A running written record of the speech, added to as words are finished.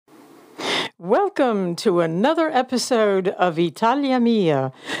Welcome to another episode of Italia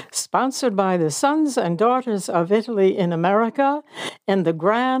Mia, sponsored by the Sons and Daughters of Italy in America and the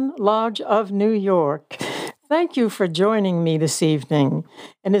Grand Lodge of New York. Thank you for joining me this evening.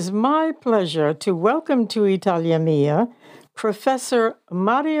 It is my pleasure to welcome to Italia Mia Professor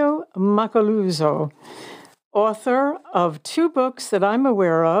Mario Macaluso, author of 2 books that I'm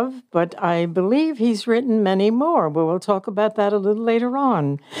aware of, but I believe he's written many more. But we'll talk about that a little later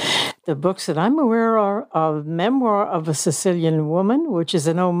on. The books that I'm aware are of Memoir of a Sicilian Woman, which is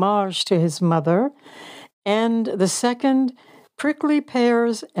an homage to his mother, and the second, Prickly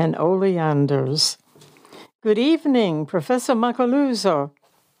Pears and Oleanders. Good evening, Professor Macaluso.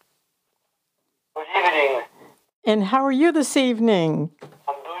 Good evening. And how are you this evening?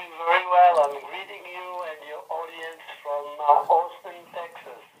 I'm doing very well. I'm greeting you and your audience from Austin,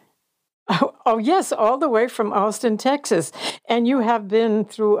 Texas. Oh, yes, all the way from Austin, Texas. And you have been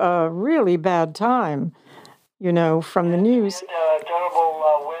through a really bad time, from the news. We had terrible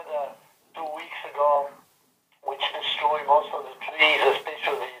weather 2 weeks ago, which destroyed most of the trees,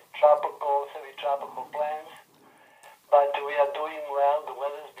 especially tropical, semi-tropical plants. But we are doing well. The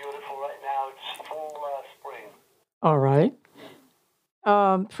weather is beautiful right now. It's full spring. All right.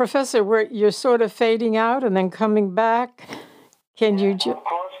 Professor, you're sort of fading out and then coming back. Can you... I'm close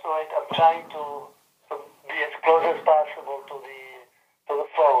to it. I'm trying to be as close as possible to the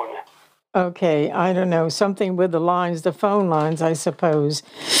phone. Okay, I don't know, something with the lines, the phone lines, I suppose.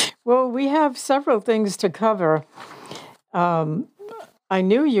 Well, we have several things to cover. I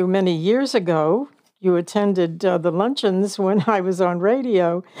knew you many years ago. You attended the luncheons when I was on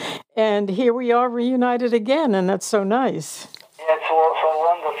radio, and here we are reunited again, and that's so nice. Yeah, it's so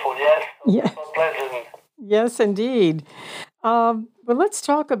wonderful, yes. Yeah. So pleasant. Yes, indeed. But let's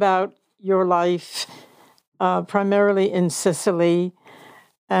talk about your life, primarily in Sicily.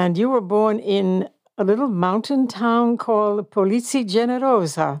 And you were born in a little mountain town called Polizzi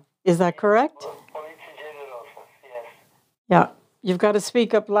Generosa. Is that correct? Polizzi Generosa, yes. Yeah. You've got to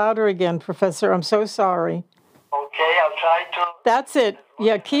speak up louder again, Professor. I'm so sorry. Okay, I'll try to. That's it.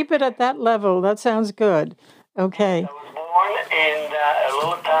 Yeah, keep it at that level. That sounds good. Okay. I was born in a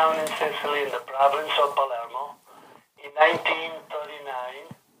little town in Sicily in the province of Palermo in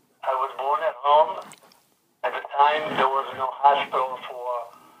 1939. I was born at home. At the time, there was no hospital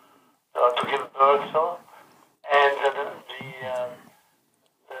to give birth to. And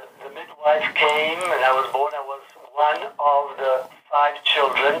the midwife came, and I was born. I was one of the 5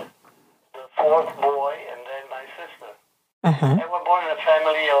 children, the 4th boy, and then my sister. Uh-huh. I was born in a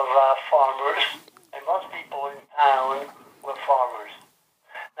family of farmers, and most people in town were farmers.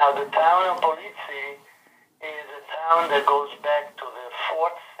 Now, the town of Polizzi is a town that goes back to the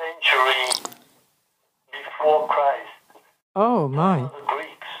 4th century before Christ. Oh, my. The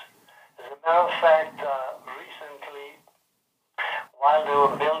Greeks. As a matter of fact, recently, while they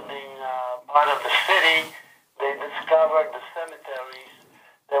were building part of the city, they discovered the cemeteries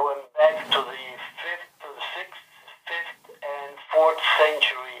that went back to the 6th, 5th, and 4th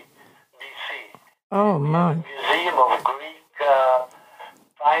century B.C. Oh, my. Museum of Greek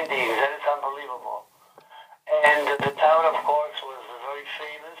findings, and it's unbelievable. And the town, of course, was very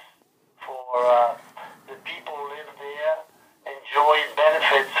famous for the people who lived there, enjoyed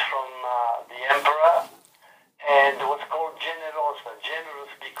benefits from the emperor, and what's called generosa,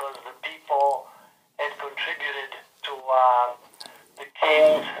 generous because the people had contributed to the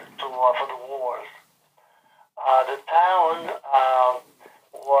kings for the wars. The town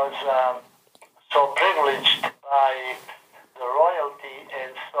was so privileged by the royalty,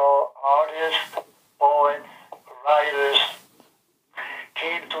 and so artists, poets, writers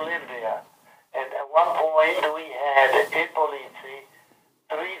came to live there. And at one point we had in Polizzi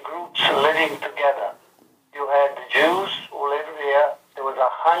 3 groups living together. You had the Jews who lived there. There was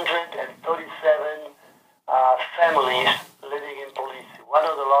 137 families living in Polizzi, one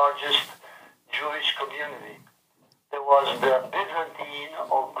of the largest Jewish community. There was the Byzantine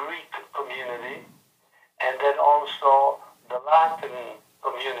or Greek community, and then also the Latin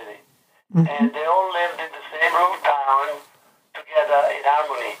community. Mm-hmm. And they all lived in the same little town together in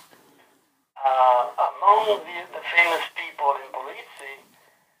harmony. Among the famous people in Polizzi,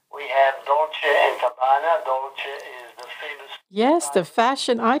 we have Dolce and Gabbana. Dolce is the famous... Yes, the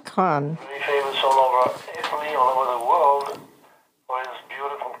fashion icon. Very famous all over Italy, all over the world, for his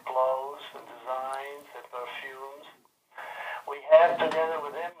beautiful clothes and designs and perfumes. We have together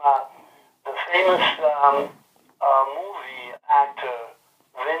with him the famous movie actor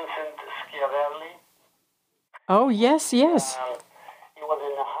Vincent Schiavelli. Oh, yes, yes. He was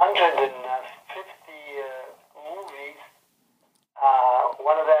in 150 movies.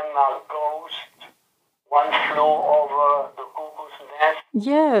 One of them them Ghost, One Flew Over the Cuckoo's Nest,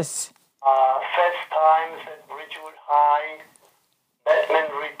 Yes. Fast Times at Ridgewood High, Batman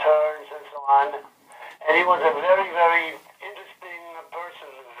Returns, and so on. And he was a very, very interesting person,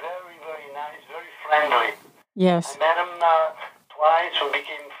 very, very nice, very friendly. Yes. I met him twice, we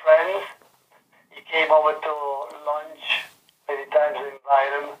became friends. He came over to lunch many times, I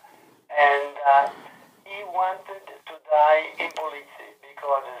invite him, and he wanted to die in Polizzi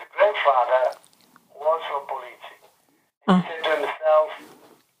because his grandfather was from Polizzi. He said to himself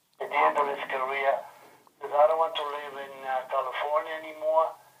at the end of his career, that I don't want to live in California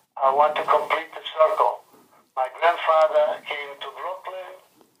anymore. I want to complete the circle. My grandfather came to Brooklyn.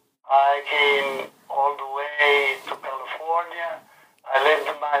 I came all the way to California. I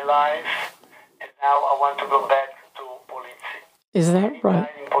lived my life, and now I want to go back to Polizzi. Is that He right?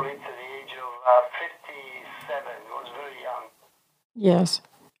 died in Polizzi at the age of 57. He was very young. Yes.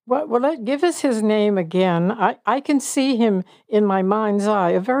 Well, give us his name again. I can see him in my mind's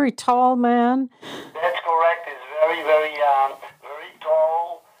eye. A very tall man. That's correct. He's very, very, very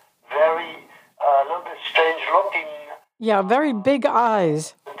tall, very, a little bit strange looking. Yeah, very big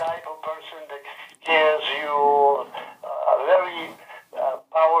eyes. The type of person that scares you, a very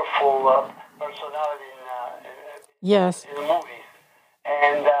powerful personality Yes. in the movies.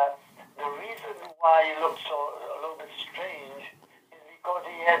 And the reason why he looked so a little bit strange is because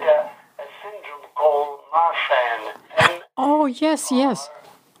he had a syndrome called Marfan. Oh, yes, yes.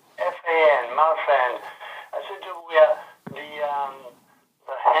 F-A-N, Marfan. A syndrome where the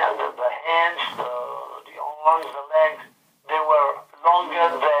hands, the arms, the legs, they were longer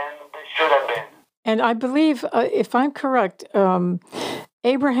than they should have been. And I believe, if I'm correct,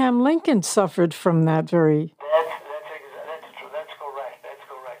 Abraham Lincoln suffered from that very... That's true. That's correct. That's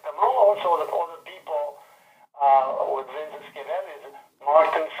correct. Among also the other people with Vincent Schiavelli is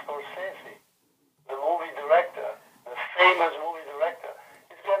Martin Scorsese, the movie director, the famous movie director.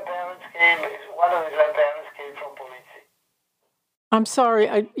 His grandparents one of his grandparents came from Polizzi. I'm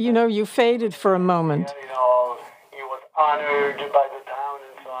sorry, you faded for a moment. Yeah, he was honored by the town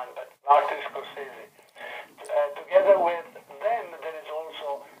and so on, but Martin Scorsese. Together with them, there is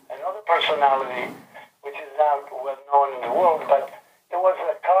also another personality which is now well known in the world, but it was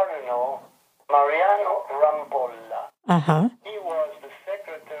a cardinal, Mariano Rampolla. Uh-huh. He was the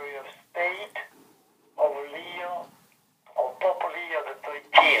Secretary of State of Pope Leo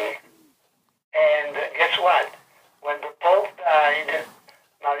XIII. And guess what? When the Pope died,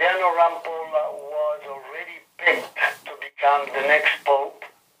 Mariano Rampolla was already picked to become the next Pope.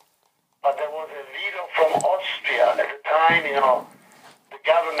 But there was a leader from Austria at the time, the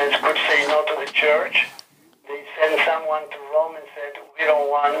governments could say no to the church. They sent someone to Rome and said, we don't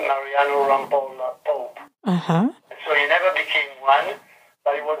want Mariano Rampolla Pope. Uh-huh. And so he never became one,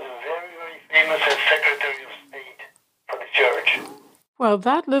 but he was very, very famous as Secretary of State for the church. Well,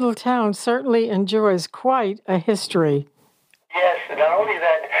 that little town certainly enjoys quite a history. Yes, not only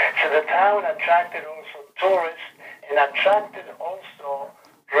that, so the town attracted also tourists and attracted also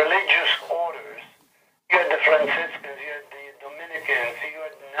religious orders. You had the Franciscans, you had the Dominicans, you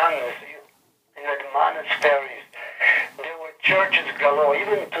had nuns, you had monasteries. There were churches galore.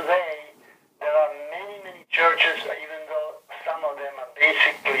 Even today, there are many, many churches, even though some of them are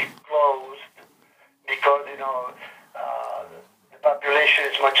basically closed because, the population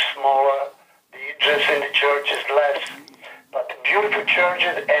is much smaller, the interest in the church is less. But beautiful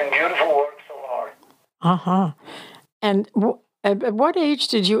churches and beautiful works of art. Uh-huh. And at what age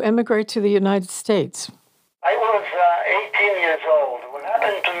did you emigrate to the United States? I was 18 years old. What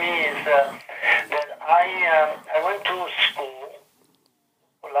happened to me is that I went to school,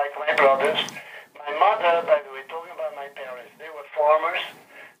 like my brothers. My mother, by the way, talking about my parents, they were farmers.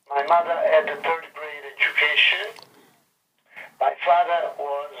 My mother had a third grade education. My father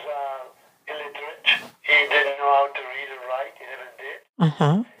was illiterate. He didn't know how to read or write. He never did.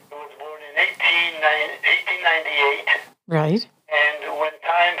 Uh-huh. He was born in 1898. Right. And when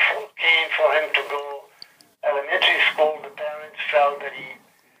time came for him to go elementary school, the parents felt that he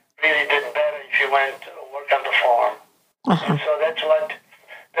really did better if he went to work on the farm. Uh-huh. And so that was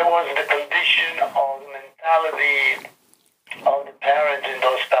the condition of the mentality of the parents in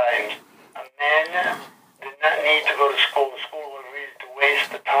those times. A man did not need to go to school. School was really to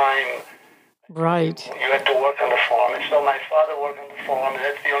waste the time. Right. You had to work on the farm. And so my father worked on the farm, and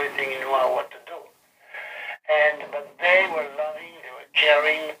that's the only thing he knew what to do. But they were loving, they were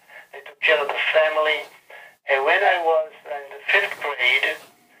caring, they took care of the family. And when I was in the 5th grade,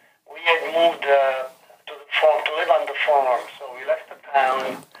 we had moved to the farm, to live on the farm. So we left the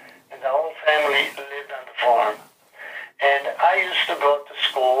town, and the whole family lived on the farm. And I used to go to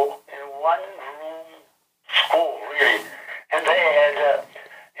school, in one-room school, really. And they had,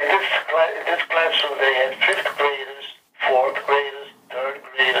 in this classroom, they had fifth graders, fourth graders, third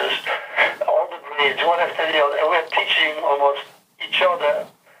graders, all the grades, one after the other. And we were teaching almost each other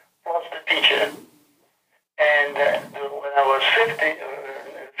plus the teacher. And when I was fifth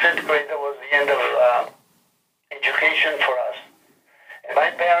grade, that was the end of education for us. And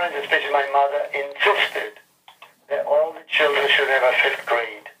my parents, especially my mother, insisted that all the children should have a fifth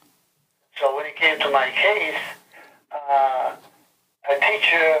grade. So when it came to my case, a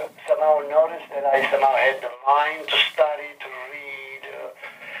teacher somehow noticed that I somehow had the mind to study, to read.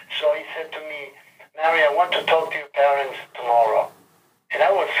 So he said to me, Mary, I want to talk to your parents tomorrow. And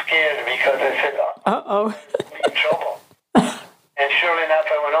I was scared because I said, Uh-oh. I'm in trouble. And sure enough,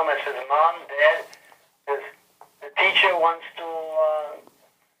 I went home and said, Mom, Dad, the teacher wants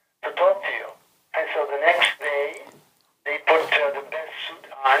to talk to you. And so the next day, they put the best suit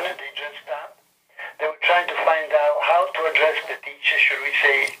on, they dressed up. They were trying to find out how to address the teacher. Should we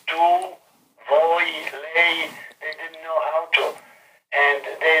say tu, voi, lei? They didn't know how to. And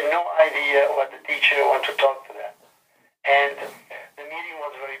they had no idea what the teacher wanted to talk to them. And the meeting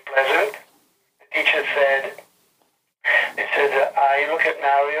was very pleasant. The teacher said, I look at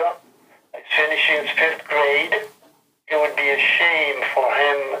Mario, he's finishing his fifth grade. It would be a shame for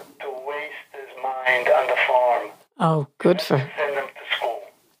him to waste his mind on the farm. Oh, good for her. Send him to school.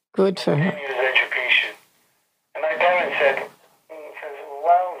 Good for her. Continue his education. And my parents said,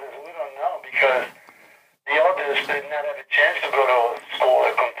 well, we don't know because the others did not have a chance to go to school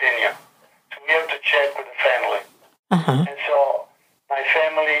and continue. So we have to check with the family. Uh-huh. And so my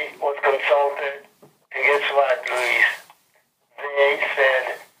family was consulted, and guess what, Luis? They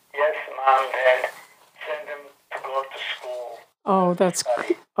said, yes, Mom, Dad, send them to go to school. Oh,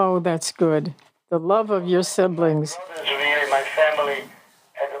 that's good. The love of your siblings. My brothers, really, my family,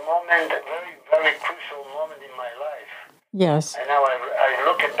 at the moment, a very, very crucial moment in my life. Yes. And now I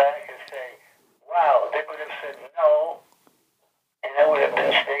look it back and say, wow, they could have said no, and I would have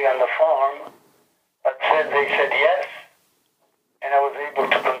been staying on the farm, but they said yes, and I was able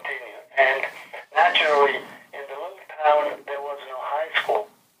to continue. And naturally, in the little town, there was no high school.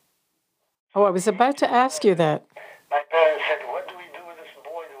 Oh, I was about to ask you that. My parents said, what do we do with this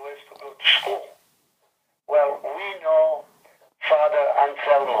boy who has to go to school? Well, we know Father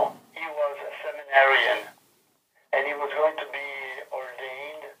Anselmo. He was a seminarian, and he was going to be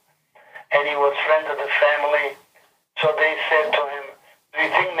ordained, and he was friend of the family. So they said to him, do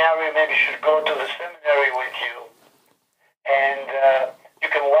you think Mary maybe should go to the seminary with you? And you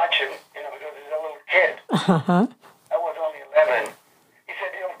can watch him, because he's a little kid. Uh-huh. I was only 11. He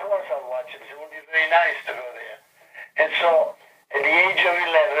said, yeah, of course I'll watch him. It would be very nice to go there. And so, at the age of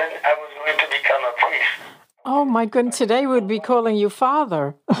 11, I was going to become a priest. Oh, my goodness. Today we'd be calling you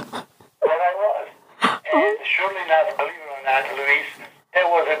Father. Well, I was. And surely enough, believe it or not, Luis, that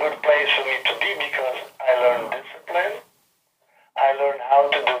was a good place for me to be because I learned discipline. I learned how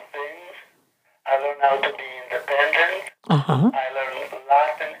to do things. I learned how to be independent. Uh-huh. I learned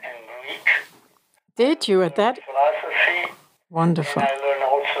Latin and Greek. Did you at that? Philosophy. Wonderful. And I learned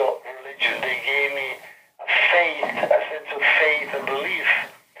also religion. They gave me a faith, a sense of faith, a belief,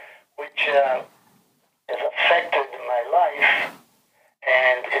 which has affected my life,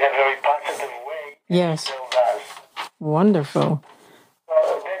 and in a very positive way. Yes. Still does. Wonderful.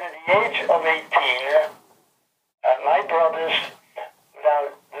 So then at the age of 18, my brothers,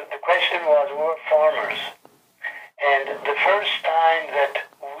 now the question was, we were farmers. And the first time that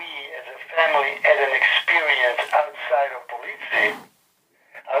we as a family had an experience outside of Polizzi,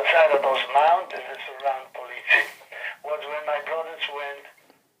 outside of those mountains that surround Polizzi, was when my brothers went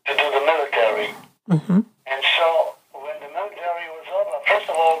to do the military. Mm-hmm. And so when the military was over, first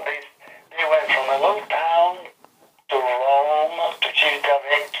of all, they went from a little town to Rome, to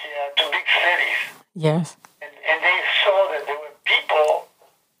Civitavecchia, to big cities. Yes. And they saw that there were people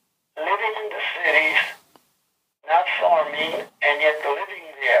living in the cities, not farming, and yet living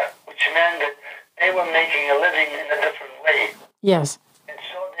there, which meant that they were making a living in a different way. Yes. And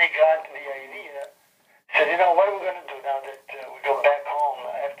so they got the idea, said, what are we going to do now that we go back home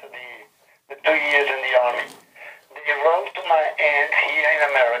after the 2 years in the army? They wrote to my aunt here in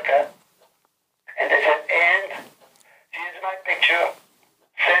America, and they said, Aunt, here's my picture.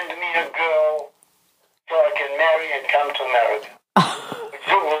 Send me a girl so I can marry and come to America. Would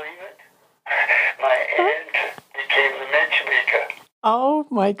you believe it? My aunt became the matchmaker. Oh,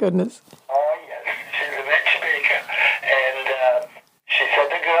 my goodness. Oh, yes. She's a matchmaker. And she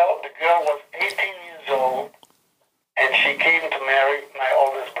said the girl was 18 years old, and she came to marry my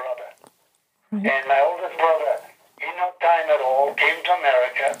oldest brother. Right. And my oldest brother, he no time at all, came to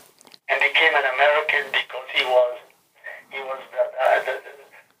America, and became an American because he was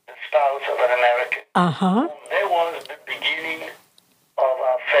the spouse of an American. Uh-huh. That was the beginning of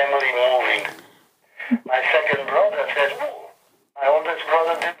our family moving. My second brother said, "Oh, my oldest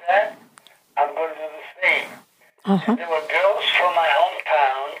brother did that. I'm going to do the same." Uh-huh. And there were girls from my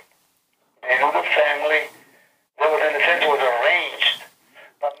hometown. They knew the family. They were, in a sense, was arranged.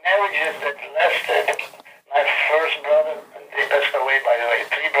 But marriages that lasted. My first brother, they passed away, by the way.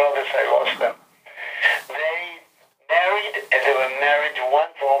 3 brothers, I lost them. They married, and they were married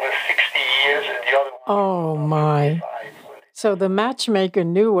one for over 60 years, and the other one Oh, my. 55. So the matchmaker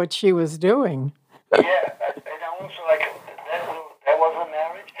knew what she was doing. Yeah, and also like that was a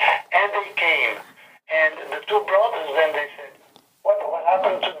marriage, and they came, and the 2 brothers then they said, "What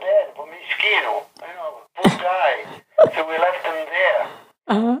happened to Dad? Pomiskino, poor guy." So we left him there.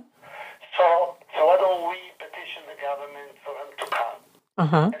 Uh-huh. So why don't we petition the government for him to come?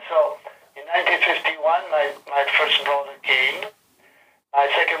 Uh-huh. And so in 1951, my first brother came. My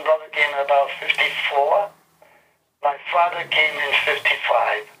second brother came about 54. My father came in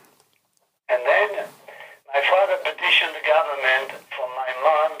 55. And then my father petitioned the government for my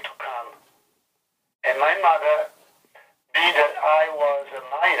mom to come. And my mother, being that I was a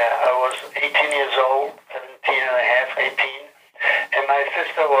minor, I was 18 years old, 17 and a half, 18, and my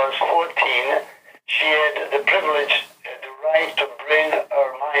sister was 14, she had the privilege, the right to bring her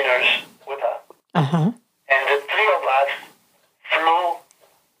minors with her. Uh-huh. And the 3 of us flew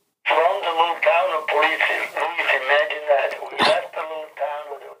from the little town of Police. Louis, imagine that. We left the little town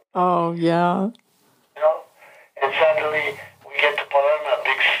with Oh, yeah. and suddenly we get to Palermo, a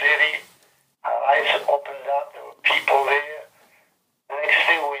big city. Our eyes opened up. There were people there. The next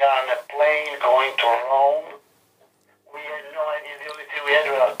thing we are on a plane going to Rome. We had no idea. The only thing we had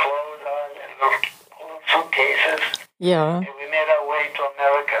was our clothes on and little suitcases. Yeah. And we made our way to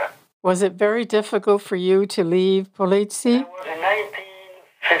America. Was it very difficult for you to leave Polizzi? It was in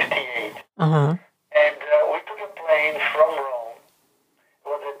 1958. Uh-huh. And we took a plane from Rome. It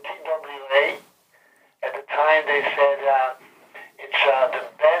was a TWA. At the time, they said it's the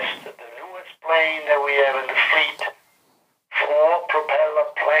best, the newest plane that we have in the fleet. 4-propeller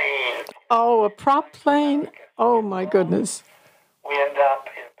plane. Oh, a prop plane? Oh, my goodness. We end up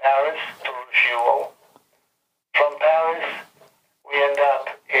in Paris to refuel. From Paris, we end up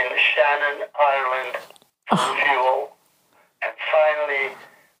in Shannon, Ireland to refuel. And finally,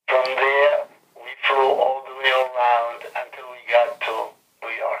 from there, we flew all the way around until we got to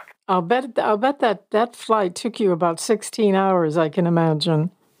New York. I'll bet that flight took you about 16 hours, I can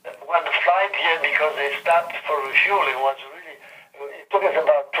imagine. Well, the flight here, because they stopped for refueling, was really, it took us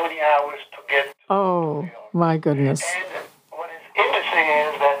about 20 hours to get to Oh, New York. my goodness. And what is interesting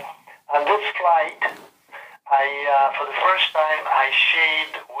is that on this flight, for the first time, I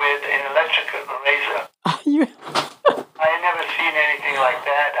shaved with an electric razor. You, I had never seen anything like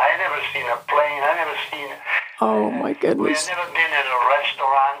that. I had never seen a plane. I never seen. oh, my We had goodness. never been in a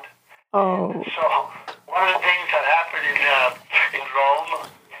restaurant. Oh, So one of the things that happened in Rome,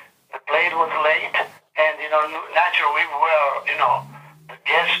 the plane was late, and naturally we were the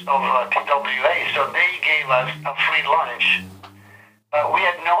guest of TWA, so they gave us a free lunch, but we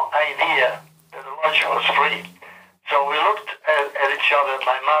had no idea that the lunch was free. So we looked at each other,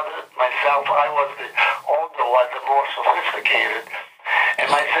 my mother, myself. I was the older one, the more sophisticated, and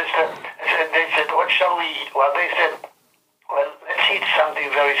my sister. They said, "What shall we eat?" Well, they said, "Well, let's eat something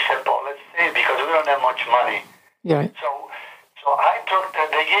very simple. Let's say because we don't have much money." yeah. So I took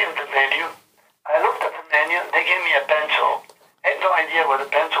they gave the menu. I looked at the menu. They gave me a pencil. I had no idea what the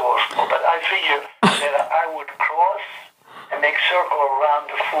pencil was for, but I figured that I would cross and make circle around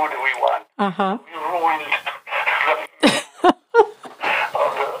the food we want. Uh-huh. We ruined of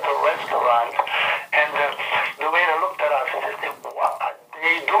the restaurant, and the waiter looked at us and said, "What are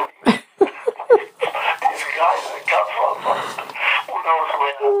they doing? These guys that come from who knows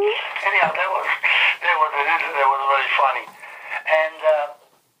where." Anyhow, that was an incident that was very funny. And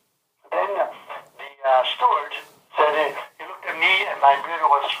then the steward said, he looked at me, and my beard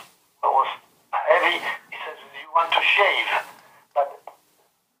was heavy. He says, "Do you want to shave?" But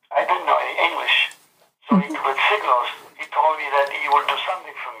I didn't know any English, so with signals, he told me that he would do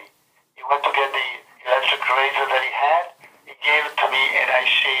something for me. He went to get the electric razor that he had. He gave it to me, and I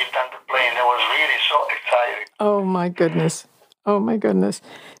shaved on the plane. It was really so exciting. Oh, my goodness. Oh, my goodness.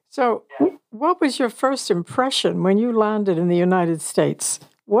 So, what was your first impression when you landed in the United States?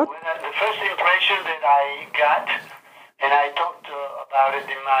 What? The first impression that I got, and I talked about it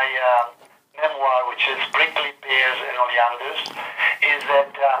in my memoir, which is Prickly Pears and Oleanders, is that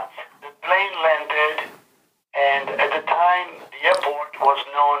the plane landed And at the time, the airport was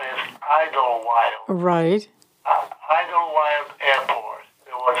known as Idlewild. Right. Idlewild Airport.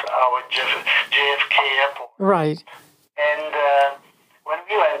 It was our JFK airport. Right. And when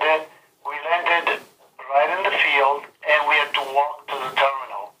we landed right in the field, and we had to walk to the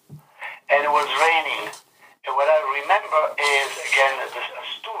terminal. And it was raining. And what I remember is, again, a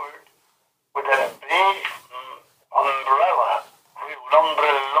steward with a big umbrella,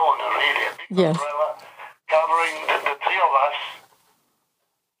 l'ombrellone, really, a big Yes. umbrella, covering the three of us,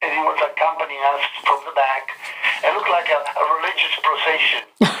 and he was accompanying us from the back. It looked like a religious procession.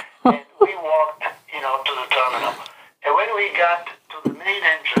 And we walked, to the terminal. And when we got to the main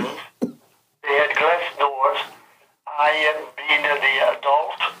entrance, they had glass doors. I, being the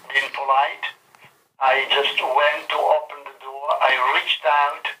adult, being polite, I just went to open the door. I reached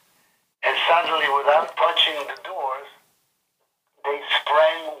out, and suddenly, without touching the doors, they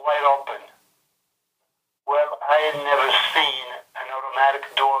sprang wide open. Well, I had never seen an automatic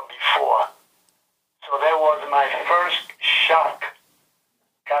door before. So that was my first shock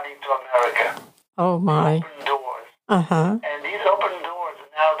coming to America. Oh, my. Open doors. Uh-huh. And these open doors,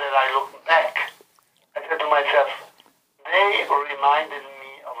 now that I look back, I said to myself, they reminded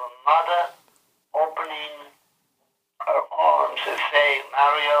me of a mother opening her arms and saying,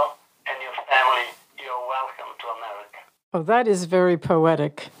 Mario and your family, you're welcome to America. Oh, that is very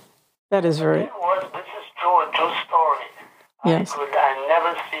poetic. That is very... This is true, a true story. Yes. I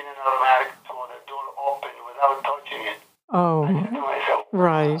never seen an automatic door, the door open without touching it. Oh, I said to myself,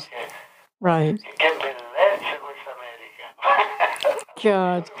 right. Okay, Right. che bellezza questa America.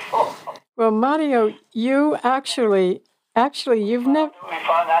 God. Well, Mario, you actually, you've never... We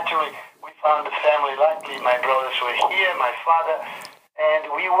found the family. Luckily, my brothers were here, my father,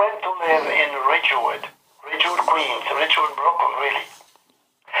 and we went to live in Ridgewood, Queens, Ridgewood, Brooklyn, really.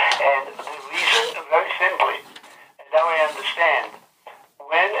 And the reason, very simply, and now I understand,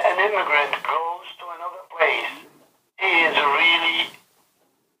 when an immigrant goes to another place, he is really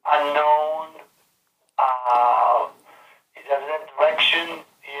unknown. He doesn't have direction.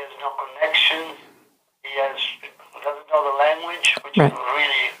 He has no connections. He doesn't know the language, which Right.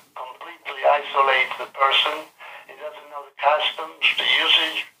 really completely isolates the person. He doesn't know the customs, the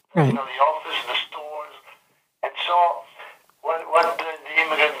usage, Right. the office, the stores. And so what the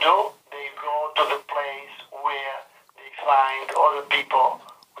immigrant do? They go to the place where they find other people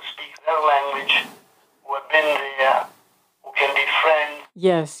who speak their language, who have been there, who can be friends,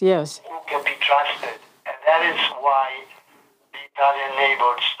 Yes, yes. who can be trusted. And that is why the Italian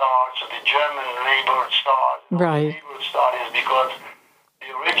neighborhood starts, or the German neighborhood starts. Right. The neighborhood start is because the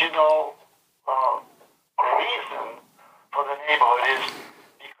original reason for the neighborhood is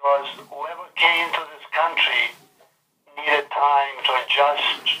because whoever came to this country needed time to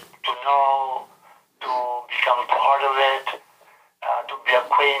adjust, to know, to become part of it, to be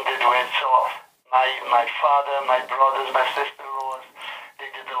acquainted with. So my father, my brothers, my sister-in-laws, they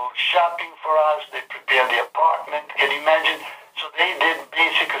did a little shopping for us. They prepared the apartment. Can you imagine? So they did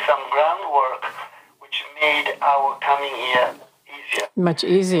basically some groundwork, which made our coming here easier. Much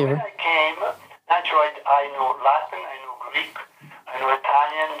When easier. I came, naturally, I knew Latin, I knew Greek, I knew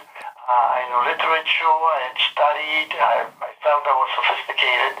Italian, I knew literature, I had studied, I felt I was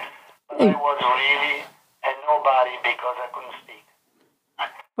sophisticated, but I was really a nobody because I couldn't speak.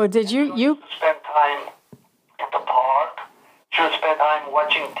 Well, did you Spend time in the park, should spend time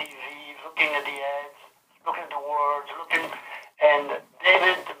watching TV, looking at the ads, looking at the words, and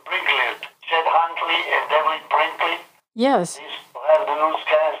David Brinkley, Chet Huntley, and David Brinkley, Yes, they used to have the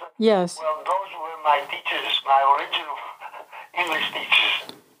newscast. yes. Well, those were my teachers, my original English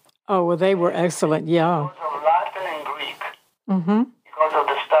teachers. Oh, well, they were excellent, yeah. Because of Latin and Greek, Mm-hmm. because of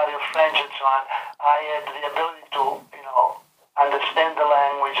the study of French and so on, I had the ability to, understand the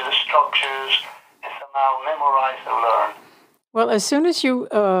language, the structures, and somehow memorize and learn. Well, as soon as you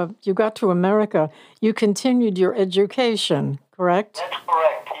got to America, you continued your education, correct? That's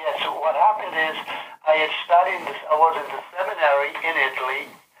correct, yes. So what happened is I had studied this, I was in the seminary in Italy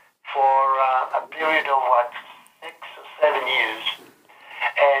for a period of, 6 or 7 years.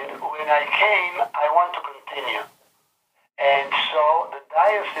 And when I came, I want to continue. And so the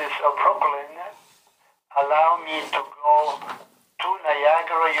Diocese of Brooklyn allowed me to go to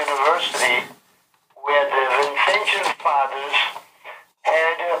Niagara University, where the Vincentian Fathers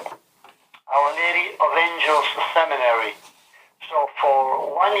had Our Lady of Angels Seminary. So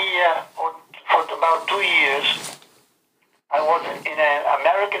for 1 year, or for about 2 years, I was in an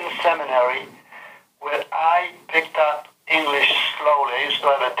American seminary where I picked up English slowly. I used to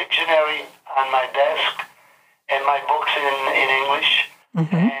have a dictionary on my desk and my books in English,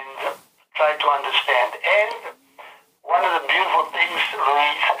 and try to understand. And one of the beautiful things,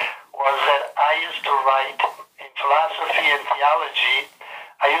 Luis, was that I used to write in philosophy and theology.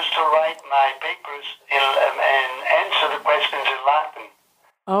 I used to write my papers and answer the questions in Latin.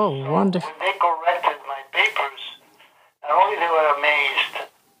 Oh, So wonderful. when they corrected my papers, not only they were amazed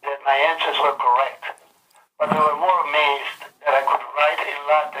that my answers were correct, but they were more amazed that I could write in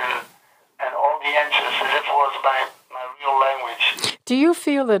Latin and all the answers as if it was my real language. Do you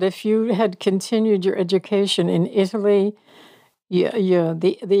feel that if you had continued your education in Italy,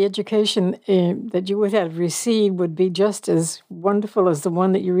 the education that you would have received would be just as wonderful as the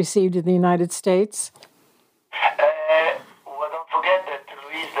one that you received in the United States? Well, don't forget that,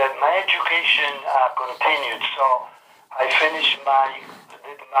 Louise, that my education continued. So I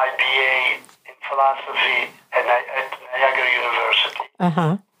did my BA in philosophy at Niagara University.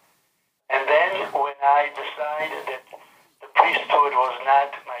 Uh-huh. And then when I decided that the priesthood was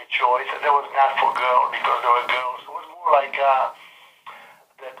not my choice, and that was not for girls because there were girls, it was more like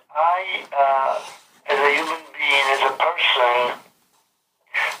that I, as a human being, as a person,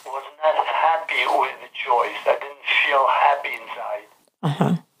 was not happy with the choice. I didn't feel happy inside.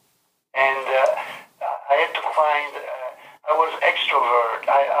 Uh-huh. And I had to find, I was extrovert.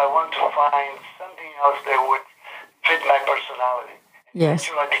 I want to find something else that would fit my personality. Yes.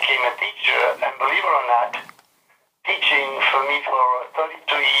 Eventually I became a teacher, and believe it or not, teaching for me for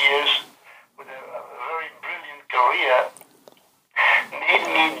 32 years with a very brilliant career made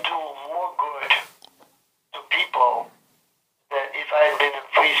me do more good to people than if I had been a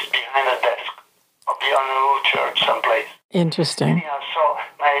priest behind a desk or beyond a little church someplace. Interesting. Anyhow, so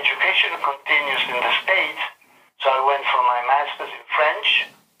my education continues in the States. So I went for my master's in French,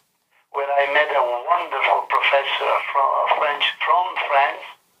 where I met a wonderful professor from France.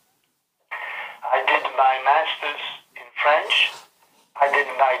 I did my master's in French. I did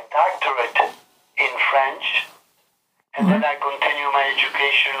my doctorate in French. And then I continue my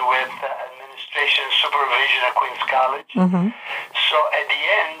education with administration supervision at Queen's College. Mm-hmm. So at the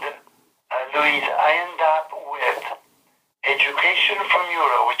end, Louise, I end up with education from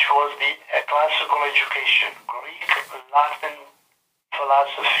Europe, which was the classical education, Greek, Latin,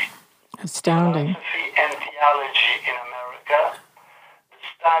 philosophy. Astounding. Philosophy and theology in America, the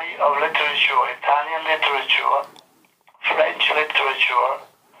study of literature, Italian literature, French literature,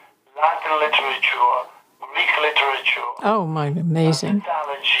 Latin literature, Greek literature. Oh, my, amazing.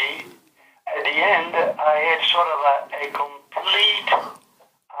 Mythology. At the end, I had sort of a complete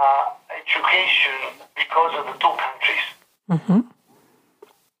education because of the two countries. Mm-hmm.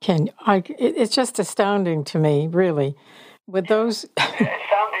 It's just astounding to me, really. With those...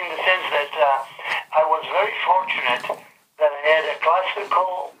 Astounding in the sense that I was very fortunate that I had a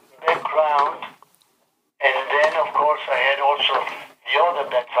classical background, and then, of course, I had also the other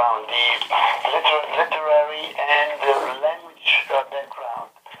background, the literary and the language background.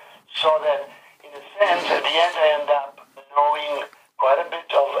 So that, in a sense, at the end, I end up knowing quite a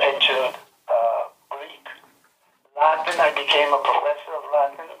bit of ancient Greek. Latin, I became a professor of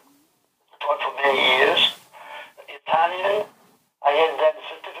Latin, taught for many years. Italian, I had that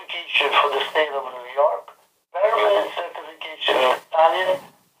certification for the state of New York, permanent certification in Italian,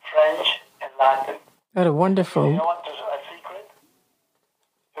 French, and Latin. What a wonderful... You know what is a secret?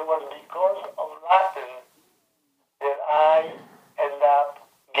 It was because of Latin that I ended up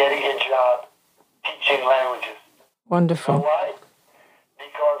getting a job teaching languages. Wonderful. You know why?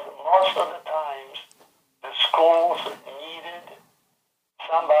 Because most of the times the schools needed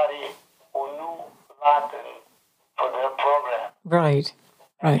somebody who knew Latin for their program. Right,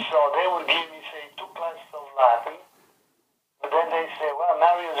 right. So they would give me, say, 2 classes of Latin, but then they say, well,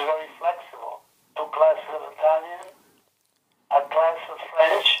 Mario is very flexible. 2 classes of Italian, a class of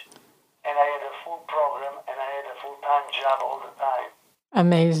French, and I had a full program, and I had a full-time job all the time.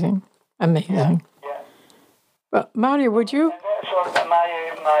 Amazing, amazing. Yeah. Well, Mario, would you... And so my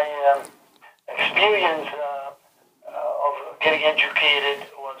experience of getting educated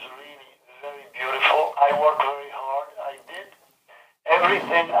was really very beautiful. I worked very hard. I did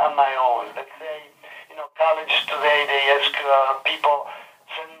everything on my own. Let's say, college today, they ask people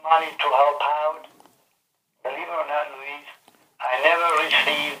send money to help out. Believe it or not, Luis, I never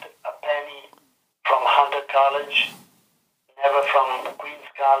received a penny from Hunter College, never from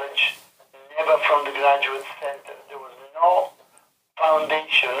Queen's College, never from the Graduate Center. There was no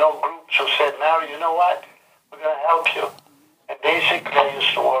foundation, no groups who said, Mary, you know what? We're going to help you. And basically, I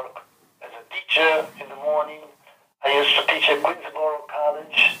used to work as a teacher in the morning. I used to teach at Queensborough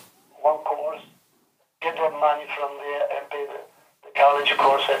College, one course, get that money from there and pay the college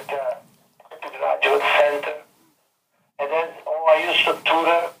course at the Graduate Center. And then, I used to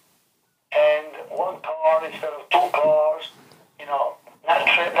tutor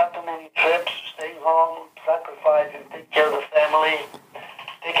many trips, staying home, sacrificing, taking care of the family,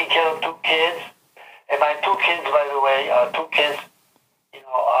 taking care of 2 kids. And my 2 kids, by the way, are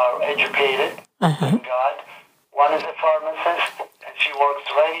educated in God. One is a pharmacist, and she works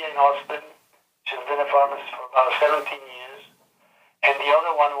right here in Austin. She's been a pharmacist for about 17 years. And the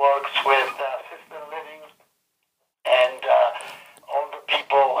other one works with assisted living and all the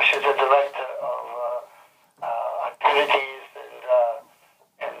people. She's a director of activities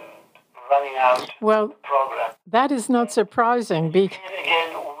and running out Well, the program. that is not surprising. And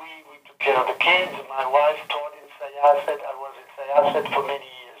again, we took care of the kids. My wife taught in Sayasat. I was in Sayasat for many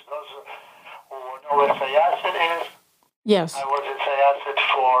years. Those who know where Sayasat is, Yes. I was in Sayasat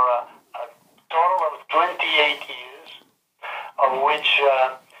for a total of 28 years, of which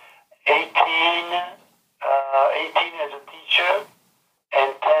 18 as a teacher and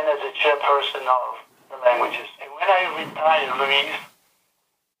 10 as a chairperson of the languages. And when I retired, Louise,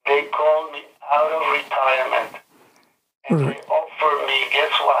 they called me out of retirement and they offered me,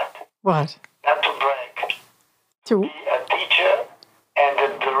 guess what? What? Not to brag, To be a teacher and the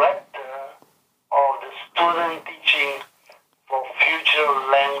director of the student teaching for future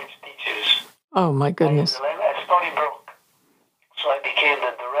language teachers. Oh my goodness. I studied broke. So I became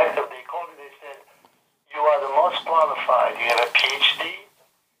the director. They called me, they said, you are the most qualified. You have a PhD.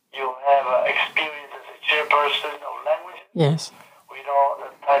 You have experience as a chairperson of languages. Yes. We know the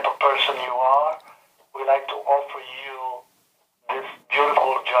type of person you are. We like to offer you this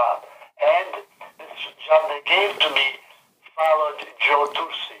beautiful job. And this job they gave to me followed Joe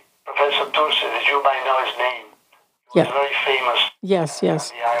Tursi, Professor Tursi, as you might know his name. He was very famous Yes,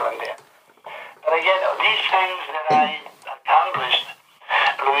 yes. on the island there. But again, these things that I accomplished,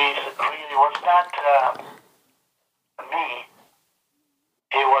 Louise, really was not me.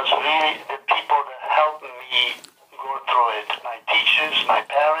 It was really the people that helped me go through it. My teachers, my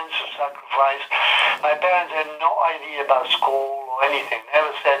parents who sacrificed. My parents had no idea about school or anything.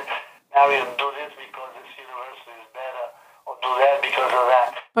 Never said, Mario, do this because this university is better, or do that because of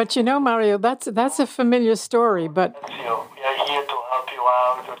that. But you know, Mario, that's a familiar story, but That's you. We are here to help you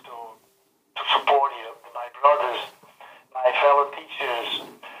out, or to support you. My brothers, my fellow teachers,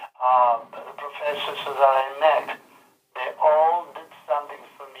 the professors that I met, they all did something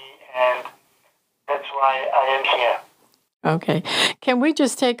for me, and that's why I am here. okay. Can we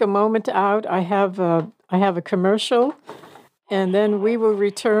just take a moment out? I have a commercial, and then we will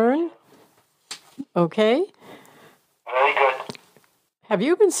return. Okay? Very good. Have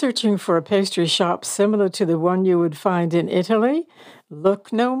you been searching for a pastry shop similar to the one you would find in Italy?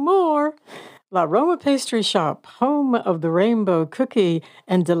 Look no more. La Roma Pastry Shop, home of the rainbow cookie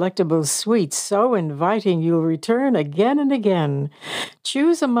and delectable sweets, so inviting you'll return again and again.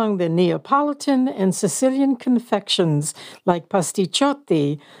 Choose among the Neapolitan and Sicilian confections like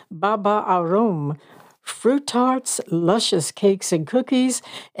pasticciotti, baba a Rome, fruit tarts, luscious cakes and cookies,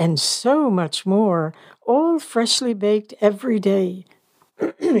 and so much more, all freshly baked every day.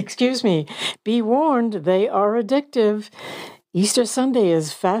 Excuse me. Be warned, they are addictive. Easter Sunday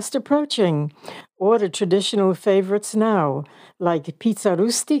is fast approaching. Order traditional favorites now, like pizza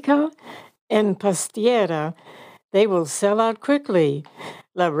rustica and pastiera. They will sell out quickly.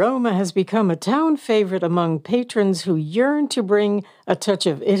 La Roma has become a town favorite among patrons who yearn to bring a touch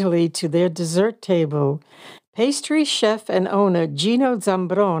of Italy to their dessert table. Pastry chef and owner Gino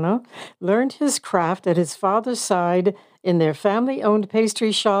Zambrano learned his craft at his father's side in their family-owned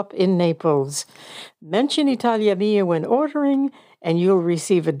pastry shop in Naples. Mention Italia Mia when ordering, and you'll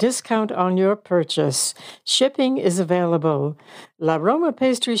receive a discount on your purchase. Shipping is available. La Roma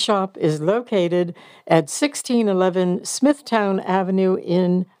Pastry Shop is located at 1611 Smithtown Avenue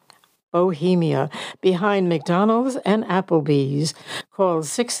in Bohemia, behind McDonald's and Applebee's. Call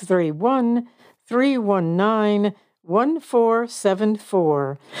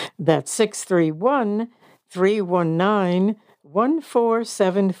 631-319-1474. That's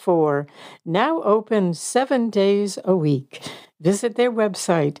 631-319-1474. Now open 7 days a week. Visit their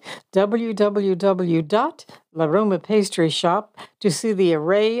website, www.laromapastryshop, to see the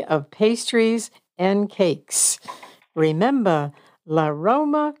array of pastries and cakes. Remember, La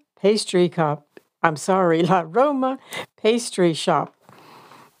Roma Pastry Shop.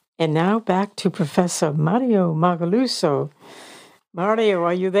 And now back to Professor Mario Macaluso. Mario,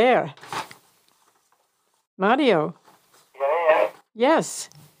 are you there? Mario? Yeah. Yes.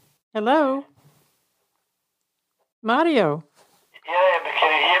 Hello? Mario? Yeah, but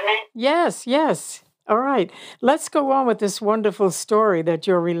can you hear me? Yes. All right. Let's go on with this wonderful story that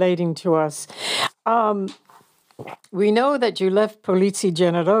you're relating to us. We know that you left Polizzi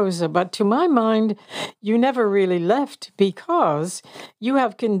Generosa, but to my mind, you never really left because you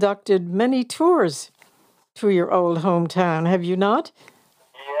have conducted many tours to your old hometown, have you not?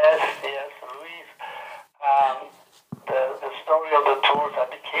 Yes, Luis. The story of the tours, I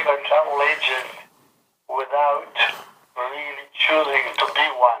became a travel agent without really choosing to be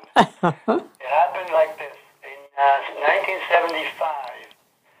one. It happened like this. In 1975,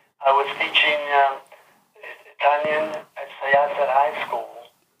 I was teaching Italian at Sayasa High School,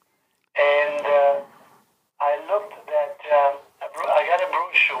 and I looked at, I got a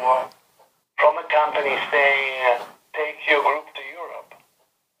brochure from a company saying, take your group to Europe.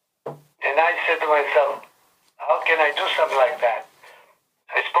 And I said to myself, how can I do something like that?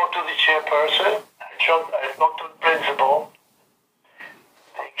 I spoke to the chairperson, I spoke to the principal.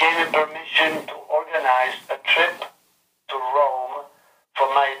 They gave me permission to organize a trip to Rome for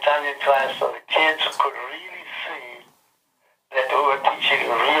my Italian class so the kids could really see that we were teaching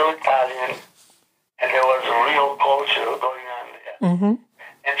real Italian and there was a real culture going on there. Mm-hmm.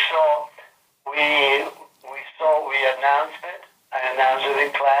 And so we announced it. I announced it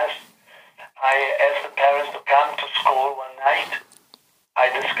in class. I asked the parents to come to school one night. I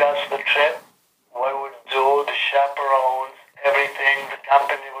discussed the trip, what we would do, the chaperones, everything. The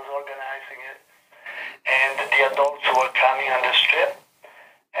company was organizing it. And the adults who were coming on this trip.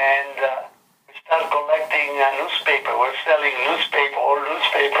 And we started collecting a newspaper. We're selling old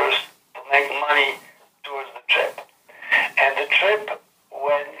newspapers to make money towards the trip. And the trip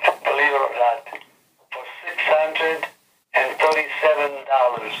went, believe it or not, for $637.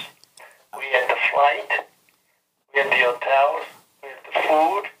 We had the flight, we had the hotels, we had the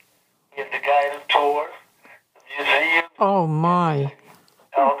food, we had the guided tours, the museum. Oh, my.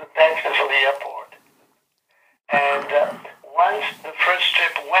 All the taxes for the airport. And once the first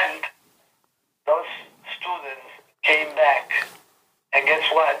trip went, those students came back. And guess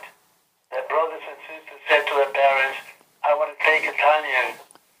what? Their brothers and sisters said to their parents, I want to take Italian.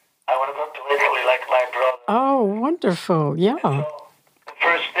 I want to go to Italy like my brother. Oh, wonderful. Yeah. And so the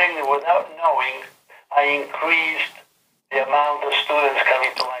first thing, without knowing, I increased the amount of students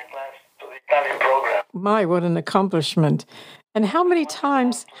coming to my class, to the Italian program. My, what an accomplishment. And how many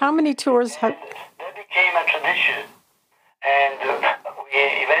tours have... That became a tradition. And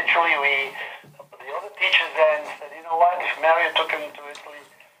eventually the other teachers then said, you know what, if Mario took him to Italy,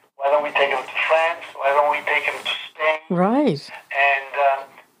 why don't we take him to France? Why don't we take him to Spain? Right. And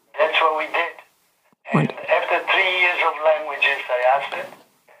that's what we did. And after 3 years of languages, I asked it,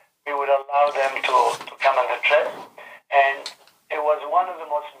 we would allow them to come on the trip. And it was one of the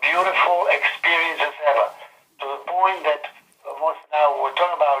most beautiful experiences ever, to the point that almost now, we're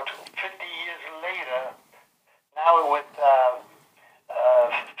talking about 50 years later, now with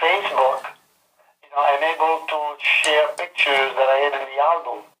Facebook, I'm able to share pictures that I had in the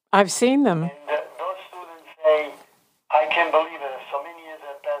album. I've seen them. And those students say, I can't believe it. So many years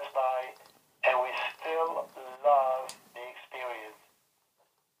have passed by, and we still love the experience.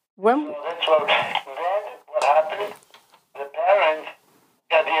 So that's what happened. The parents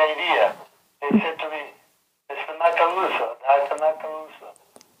got the idea. They said to me, Mr. Macaluso, Dr. Macaluso,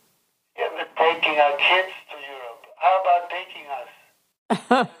 you're taking our kids to Europe. How about taking us?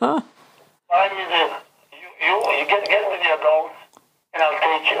 Why you do? You get with the adults, and I'll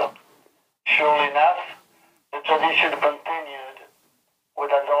take you. Sure enough, the tradition continued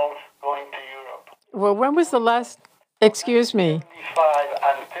with adults going to Europe. Well, when was the last... Excuse me.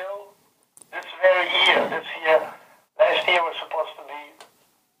 Until this very year. Last year was supposed to be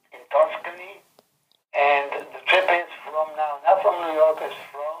in Tuscany, and the trip is from now, not from New York, it's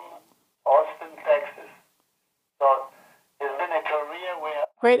from Austin, Texas. So there's been a career where...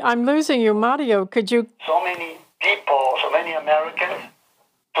 Wait, I'm losing you, Mario. Could you... So many people, so many Americans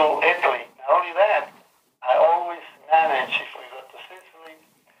to Italy. Not only that, I always manage, if we go to Sicily,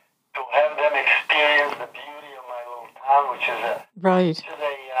 to have them experience the beauty of my little town, which is a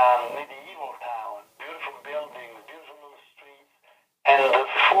medieval town, beautiful buildings, beautiful little streets, and the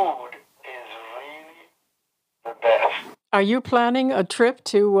food is really the best. Are you planning a trip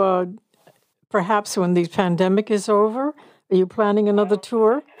to, perhaps when the pandemic is over? Are you planning another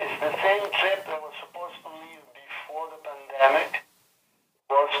tour? It's the same trip that was supposed to leave before the pandemic.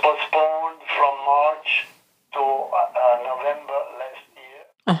 Was postponed from March to November last year.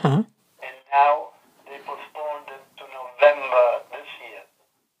 Uh-huh. And now they postponed it to November this year.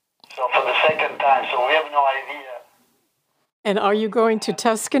 So for the second time, so we have no idea. And are you going to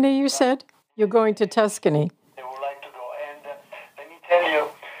Tuscany, you said? You're going to Tuscany. They would like to go. And let me tell you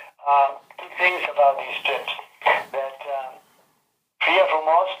two things about these trips. That here from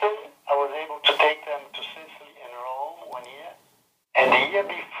Austin, I was able to take them to Sicily and year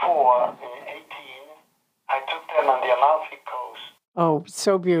before, in 18, I took them on the Amalfi Coast. Oh,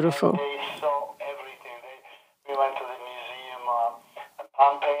 so beautiful. And they saw everything. We went to the museum in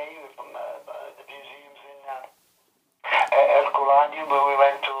Pompeii, the museums in Herculaneum, but we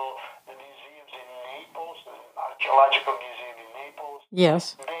went to the museums in Naples, the archaeological museum in Naples.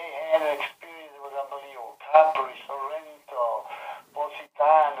 Yes. They had an experience that was unbelievable. Capri, Sorrento,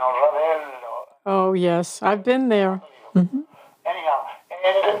 Positano, Ravello. Oh, yes. I've been there. Mm-hmm. Anyhow,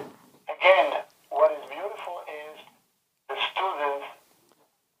 and again, what is beautiful is the students,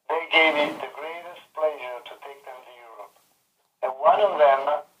 they gave me the greatest pleasure to take them to Europe. And one of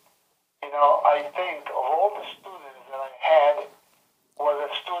them, I think of all the students that I had, was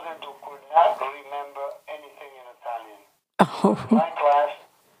a student who could not remember anything in Italian. Oh. In my class,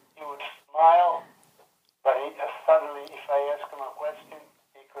 he would smile, but suddenly, if I asked him a question,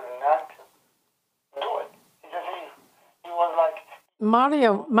 he could not do it. He was like...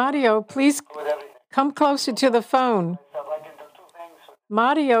 Mario, please come closer to the phone.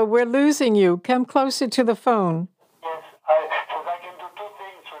 Mario, we're losing you. Come closer to the phone. Yes, I can do two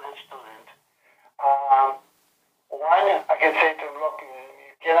things with a student. One, I can say to him, look,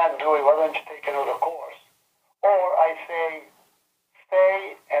 you cannot do it, why don't you take another course? Or I say,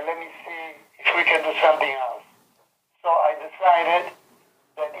 stay and let me see if we can do something else. So I decided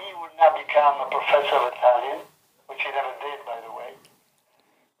that he would not become a professor of Italian, which he never did, by the way.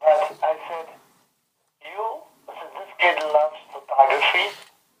 But I said, this kid loves photography,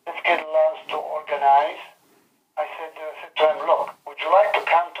 this kid loves to organize. I said to him, look, would you like to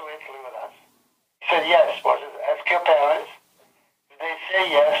come to Italy with us? He said, yes. Well, ask your parents. If they say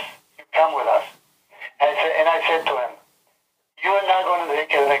yes, you come with us. And I said to him, you're not going to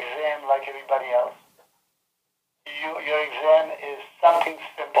take an exam like everybody else. Your exam is something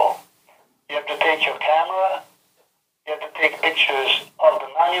simple. You have to take your camera, you have to take pictures of the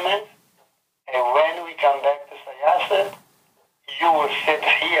monument, and when we come back to Sayasat, you will sit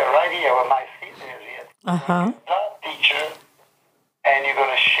here, right here, where my seat is here. Uh-huh. The teacher, and you're going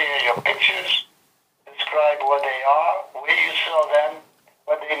to share your pictures, describe what they are, where you saw them,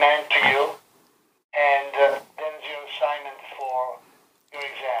 what they meant to you, and that is your assignment for your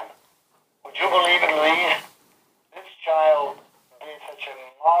exam. Would you believe it, Louise? This child did such a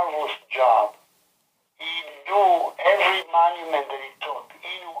marvelous job. He knew every monument that he took.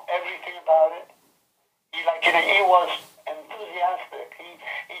 He knew everything about it. He was enthusiastic.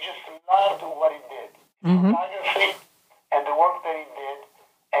 He just loved what he did. Mm-hmm. Photography and the work that he did,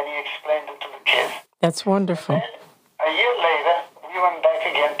 and he explained it to the kids. That's wonderful. And then, a year later, we went back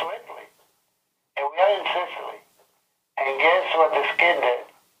again to Italy. And we are in Sicily. And guess what this kid did?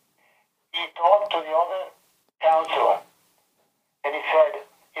 He talked to the other counselor. And he said,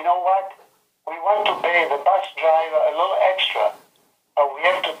 you know what? We want to pay the bus driver a little extra, but we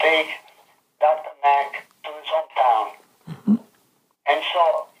have to take Dr. Mack to his hometown. Mm-hmm. And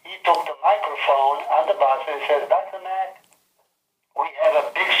so he took the microphone on the bus and said, Dr. Mack, we have a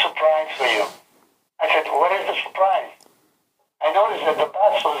big surprise for you. I said, what is the surprise? I noticed that the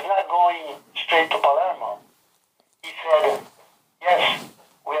bus was not going straight to Palermo. He said, yes,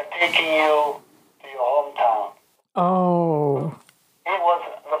 we are taking you to your hometown. Oh. It was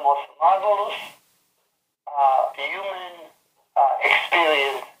the most marvelous human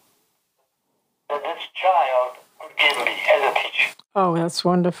experience that this child could give me as a teacher. Oh, that's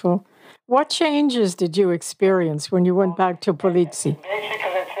wonderful. What changes did you experience when you went back to Polizzi?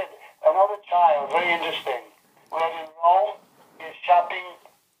 Basically, I said, another child, very interesting. We are in Rome, we're shopping,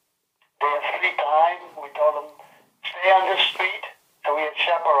 they have free time. We told them, stay on the street, and we had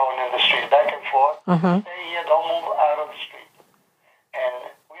chaperone in the street, back and forth. Uh-huh. Stay here, don't move out of the street.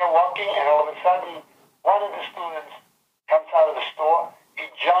 And we are walking, and all of a sudden, one of the students comes out of the store. He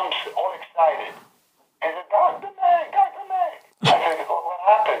jumps, all excited. And said, Dr. Mack, Dr. Mack. I said, what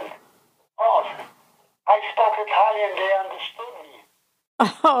happened? Oh, I spoke Italian, they understood me.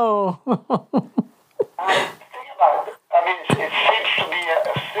 Oh. Think about it. I mean, it seems to be a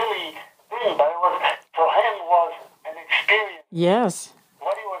silly thing, but for him was an experience. Yes.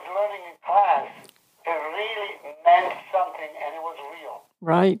 What he was learning in class, it really meant something, and it was real.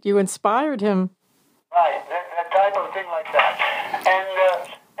 Right. You inspired him. Right, that type of thing like that.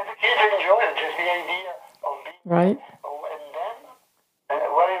 And the kids enjoyed it, just the idea of being right. And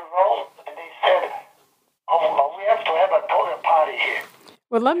then we're in Rome, and they said, oh, we have to have a total party here.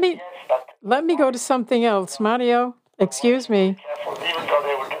 Well, let me go to something else. Mario, excuse me. Careful, even though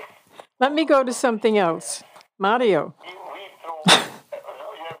they were just... Let me go to something else. Mario. We threw, you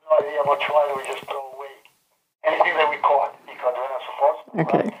have no idea how much water we just throw away. Anything that we caught, because we're not supposed to.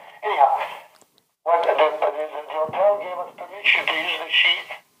 Okay. Right? Anyhow, the hotel gave us permission to use the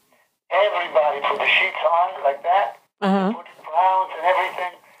everybody put the sheets on like that, Uh-huh. put crowns and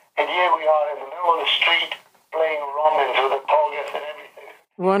everything, and here we are in the middle of the street playing Romans with the togas and everything.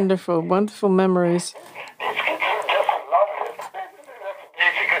 Wonderful, wonderful memories. These kids just loved it. That's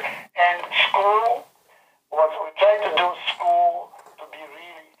basically. And school we tried to do school to be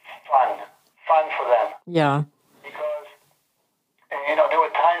really fun for them. Yeah. Because, there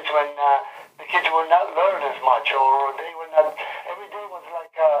were times when the kids would not learn as much, or they were not, every day was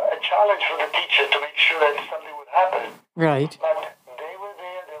like a challenge for the teacher to make sure that something would happen. Right. But they were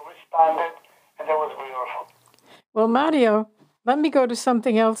there, they responded, and that was beautiful. Well, Mario, let me go to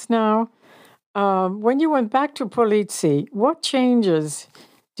something else now. When you went back to Polizzi, what changes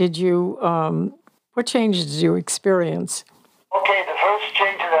did you experience? Okay, the first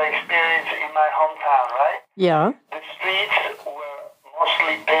change that I experienced in my hometown, right? Yeah. The streets were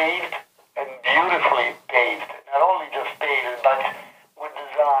mostly paved and beautifully paved. Not only just paved, but with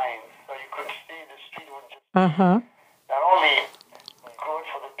designs. So you could see the street was just not only good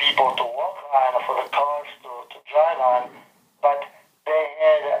for the people to walk on or for the cars to drive on, but they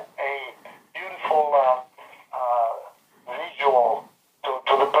had a beautiful visual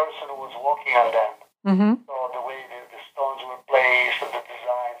to the person who was walking on them. Mm-hmm. So the way the stones were placed, and the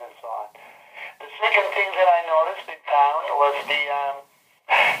designs and so on. The second thing that I noticed in town was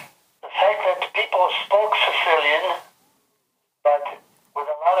the fact that people spoke Sicilian, but with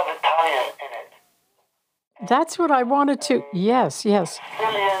a lot of Italian in it. That's what I wanted to. Yes.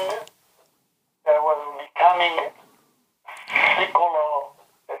 Sicilian that was becoming Piccolo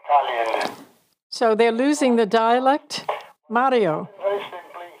Italian. So they're losing the dialect? Mario. Very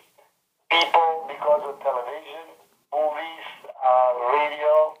simply, people, because of television, movies,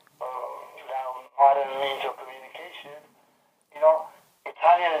 radio, now modern means of communication,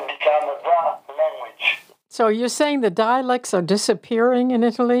 Italian has become the language. So you're saying the dialects are disappearing in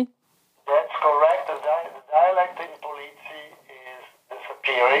Italy? That's correct. The dialect in Polizzi is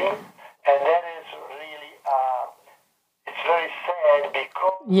disappearing, and that is really, it's very sad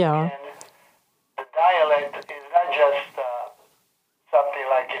because again, the dialect is not just something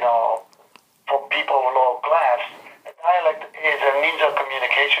like, for people of low class. The dialect is a means of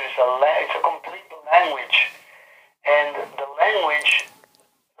communication. It's a complete language, and the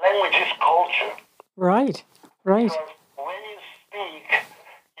language is culture. Right. Because when you speak,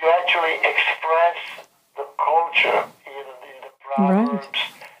 you actually express the culture in the proverbs,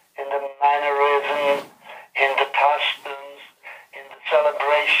 in the mannerisms, in the customs, in the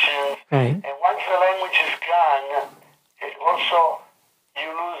celebrations. Right. And once the language is gone, it also, you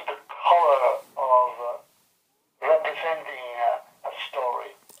lose the color of representing a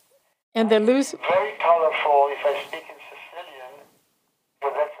story. And they lose... Very colorful, if I speak in Sicilian,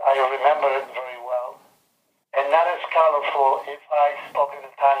 because I remember it very well, and not as colorful if I spoke in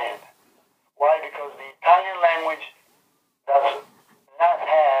Italian. Why? Because the Italian language does not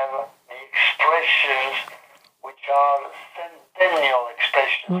have the expressions which are centennial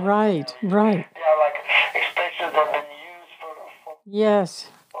expressions. Right. They are like expressions that have been used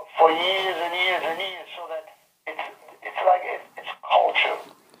for years and years and years, so that it's like it's culture.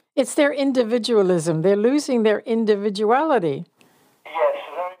 It's their individualism. They're losing their individuality. Yes,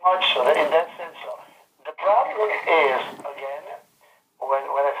 very much so. In that sense, so. The problem is, again, when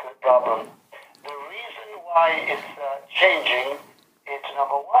I say the problem, the reason why it's changing, it's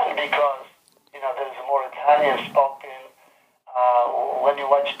number one, because, there's more Italian spoken. When you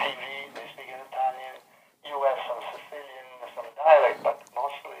watch TV, they speak in Italian. You have some Sicilian, some dialect, but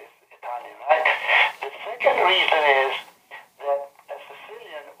mostly it's Italian, right? The second reason is that a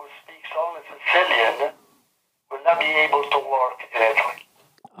Sicilian who speaks only Sicilian will not be able to work in Italy.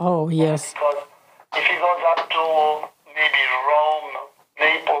 Oh, yes. Because if he goes up to maybe Rome,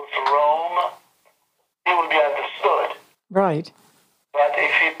 Naples, Rome, he will be understood. Right. But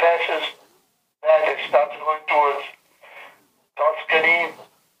if he passes that and starts going towards Tuscany,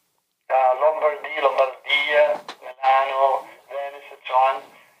 Lombardia, Milano, Venice, and so on,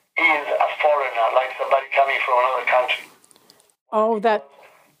 he is a foreigner, like somebody coming from another country. Oh, that...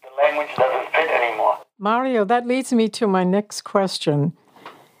 The language doesn't fit anymore. Mario, that leads me to my next question.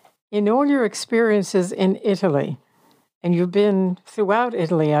 In all your experiences in Italy, and you've been throughout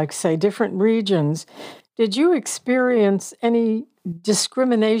Italy, I'd say, different regions, did you experience any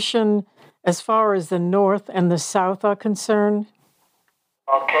discrimination as far as the North and the South are concerned?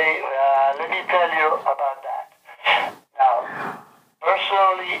 Okay, let me tell you about that. Now,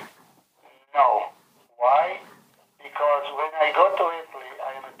 personally, no. Why? Because when I go to Italy,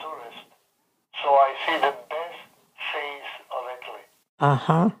 I am a tourist, so I see the best face of Italy.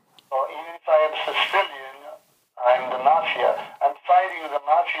 So even if I am Sicilian, I'm the mafia. I'm fighting the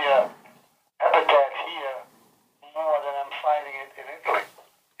mafia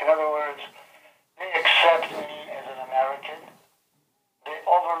other words, they accept me as an American. They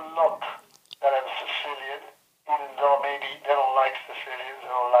overlook that I'm Sicilian, even though maybe they don't like Sicilians,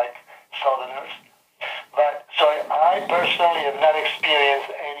 they don't like Southerners. But so I personally have not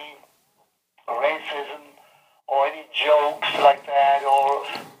experienced any racism or any jokes like that or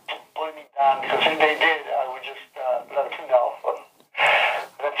putting me down, because if they did, I would just let them know.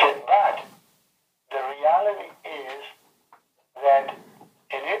 That's it. But the reality is that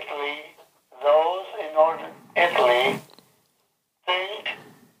in Italy, those in northern Italy think,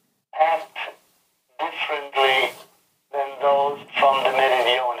 act differently than those from the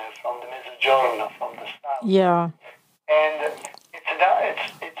Meridione, from the Mezzogiorno, from the south. Yeah. And it's not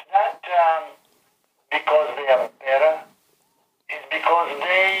because they are better. It's because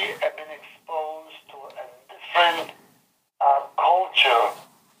they have been exposed to a different culture,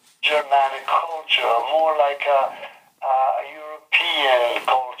 Germanic culture, more like a European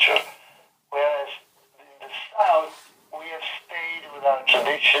culture. Whereas in the South, we have stayed with our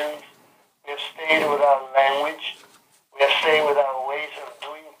traditions, we have stayed with our language, we have stayed with our ways of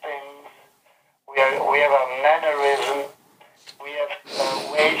doing things, we have our mannerism, we have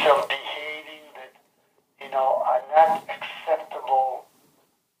ways of behaving that, are not acceptable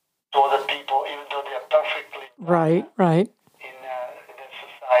to other people, even though they are perfectly Right. in the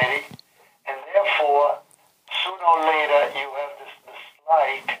society. And therefore, sooner or later, you have this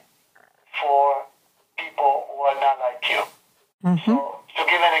dislike for people who are not like you. Mm-hmm. So, to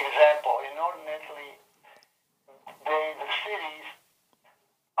give an example, in northern Italy, the cities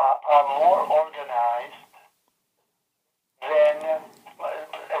are more organized than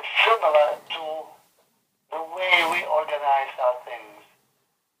similar to the way we organize our things.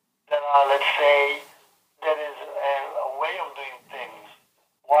 There are, let's say, there is a way of doing things.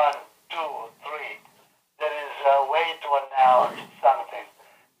 1, 2, 3. There is a way to announce something.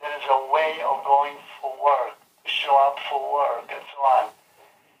 There is a way of going for work, to show up for work, and so on.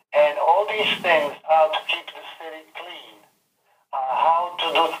 And all these things, how to keep the city clean, how to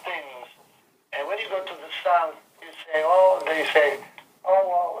do things. And when you go to the south, they say, well,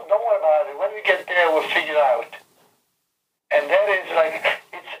 don't worry about it. When we get there, we'll figure out. And that is like,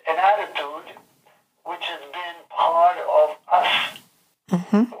 it's an attitude which has been part of us.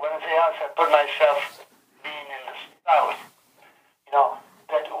 Mm-hmm. When I say us, I put myself being in the south.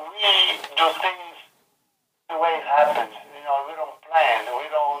 That we do things the way it happens. We don't plan. We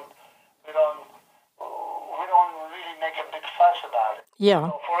don't really make a big fuss about it. Yeah.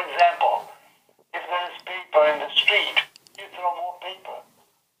 So, for example, if there is paper in the street, you throw more paper.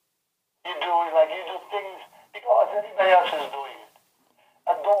 You do things because anybody else is doing it.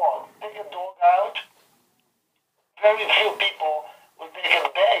 A dog, take a dog out. Very few people will take a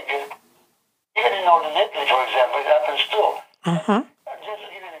bag. Even in northern Italy, for example, it happens too. Uh-huh. Just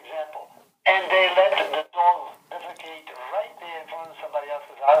to give you an example. And they let the dog defecate right there in front of somebody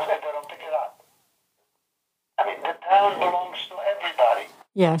else's house and they don't pick it up. I mean, the town belongs to everybody.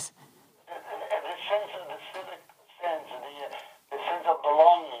 Yes. The sense of the civic sense, the sense of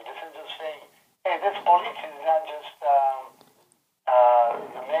belonging, the sense of saying, hey, this police is not just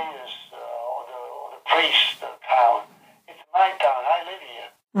the mayor's or the priest's town. It's my town. I live here.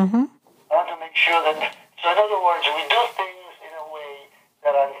 Mm-hmm. I want to make sure that. So, in other words, we do things in a way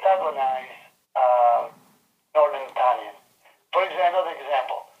that antagonize Northern Italian. For example, another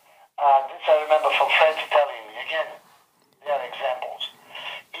example. This I remember from friends telling me. Again, they are examples.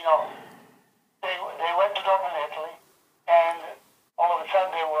 They went to Northern Italy, and all of a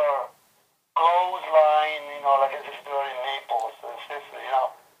sudden they were clothesline, like as if they were in Naples or Sicily,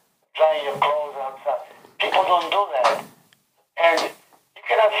 drying your clothes outside. People don't do that. And you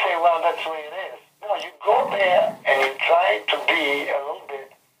cannot say, well, that's the way it is. No, you go there and you try to be a little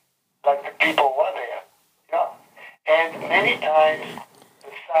bit like the people who are there. And many times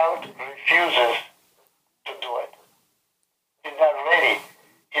the South refuses to do it. It's not ready.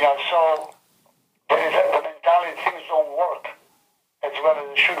 So there is the mentality things don't work as well as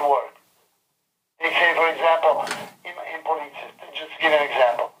it should work. They say, for example, in police, just give an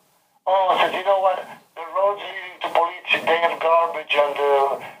example. Oh, says, you know what? The roads leading to police, they have garbage on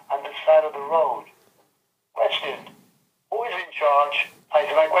the side of the road. Question: who is in charge?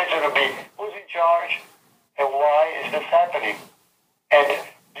 My question would be: who's in charge, and why is this happening? And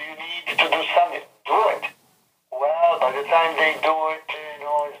do you need to do something? Do it. Well, by the time they do it,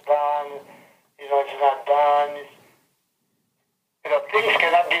 it's done. It's not done. Things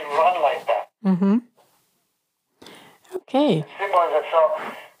cannot be run like that. Mm-hmm. Okay. Simple as that.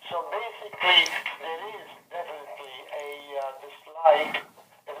 So basically, there is definitely a dislike.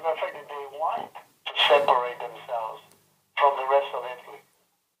 As a matter of fact, they want to separate themselves from the rest of Italy.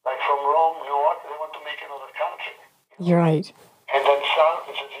 make another country. You're right. And then some,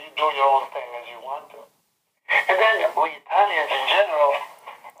 it says you do your own thing as you want to. And then we Italians in general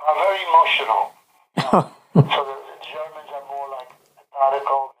are very emotional. So the Germans are more like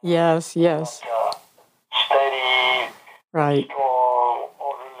methodical. Yes, yes. Like, steady, Right. strong,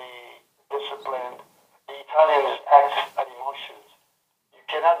 orderly, disciplined. The Italians act on emotions. You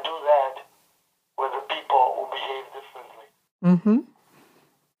cannot do that with the people who behave differently. Mm-hmm.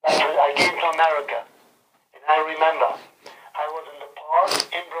 I came to America, and I remember I was in the park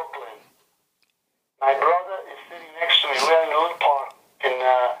in Brooklyn. My brother is sitting next to me. We're in Lune Park, in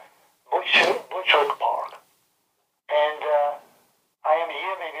Bushwick Park. And I am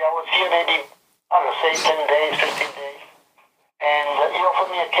here, I was here maybe, I don't know, say 10 days, 15 days. And he offered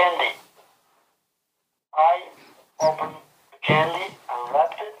me a candy. I opened the candy,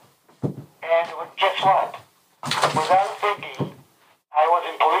 unwrapped it, and guess what? Without thinking, I was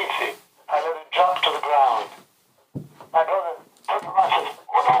in police. I let it drop to the ground. My brother turned around and says,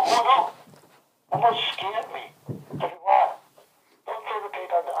 oh no. Almost scared me. I said, what? Don't throw the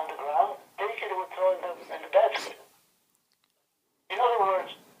paper on the ground. Take it and throw it in the basket. In other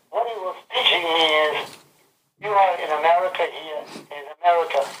words, what he was teaching me is, you are in America here. In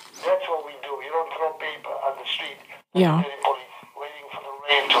America, that's what we do. You don't throw paper on the street. Yeah. Police waiting for the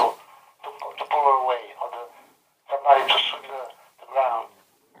rain to pull her away, or somebody to sweep the ground.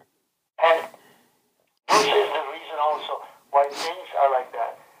 And this is the reason also why things are like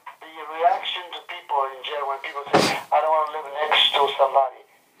that. The reaction to people in general, when people say, I don't want to live next to somebody,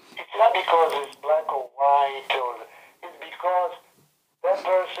 it's not because it's black or white, it's because that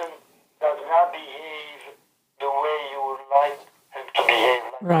person does not behave the way you would like him to behave,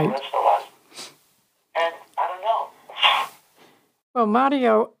 like Right. the rest of us. And I don't know. Well,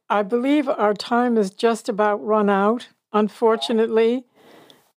 Mario, I believe our time is just about run out, unfortunately.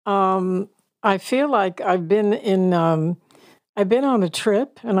 I feel like I've been on a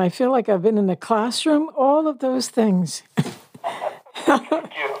trip, and I feel like I've been in a classroom, all of those things. Thank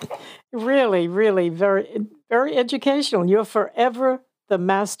you. Really, really, very, very educational. You're forever the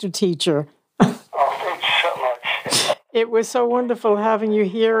master teacher. Oh, thanks so much. It was so wonderful having you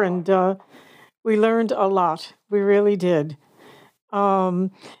here, and we learned a lot. We really did.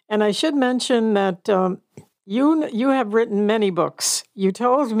 And I should mention that you have written many books. You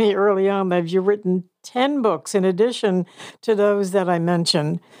told me early on that you've written 10 books in addition to those that I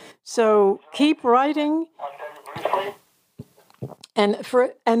mentioned. So keep writing. I'll tell you briefly.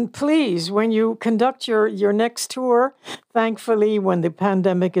 And please, when you conduct your next tour, thankfully when the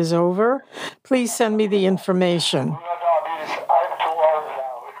pandemic is over, please send me the information. No, I'm too old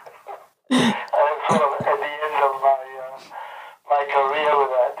now. I'm sort of at the end of my career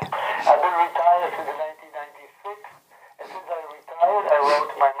with that. I've been retired since 1996, and since I retired, I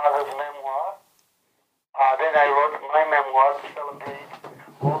wrote my mother's memoir. Then I wrote my memoir to celebrate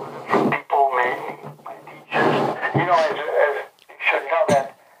all the different people, my teachers. You know, as you should know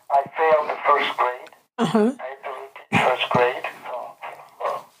that I failed the first grade. Uh-huh. I had to repeat first grade.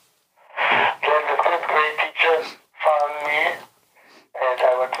 Then the fifth grade teacher found me, and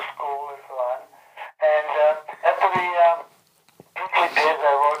I went to school and so on. And after the prickly pears,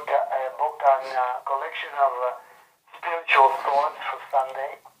 I wrote a book on a collection of spiritual thoughts for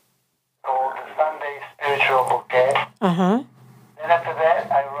Sunday, called the Sunday Spiritual Bouquet. Uh-huh. Then after that,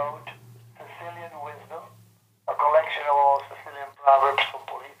 I wrote Sicilian Wisdom, a collection of all Sicilian proverbs for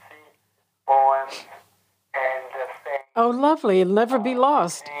Polizzi, poems, and sayings. Oh, lovely. It'll never be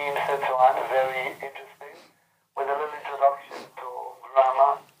lost. Themes and so on, very interesting, with a little introduction to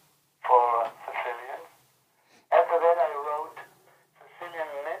grammar for Sicilians. After that, I wrote Sicilian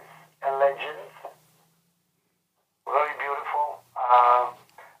Myths and Legends, very beautiful,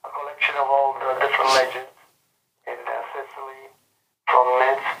 a collection of all the different legends in Sicily, from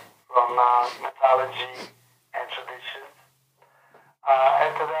myths, from mythology and traditions.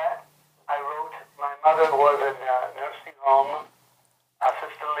 After that, I wrote, my mother was in a nursing home,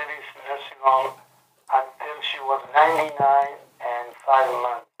 assisted living nursing home, until she was 99 and 5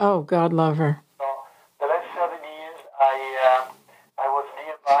 months. Oh, God love her. So the last 7 years, I was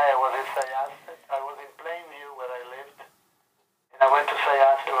nearby. I was in Sayastet. I was in Plainview where I lived, and I went to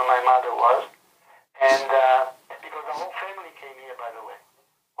Sayastet where my mother was, and because the whole family came here, by the way.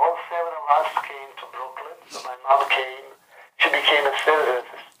 All 7 of us came to Brooklyn. So my mom came. She became a citizen.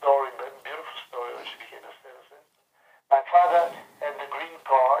 It's a story, but beautiful story when she became a citizen. My father had the green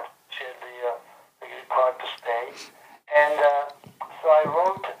card. She had the green card to stay. And so I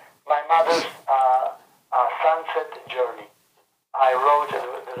wrote my mother's sunset journey. I wrote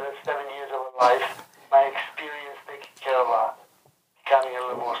the 7 years of her life, my experience taking care of her, becoming a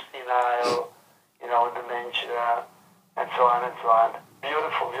little more senile, dementia, and so on and so on.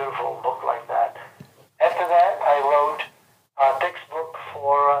 Beautiful, beautiful book like that. After that, I wrote a textbook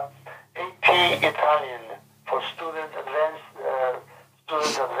for AP Italian for students advanced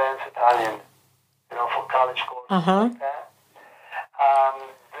Italian, for college courses like that.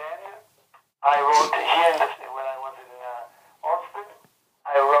 Then I wrote here when I was in Austin,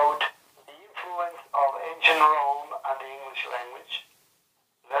 I wrote The Influence of Ancient Rome on the English Language.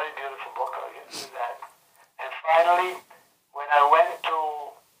 Very beautiful book, I guess, that. And finally, when I went to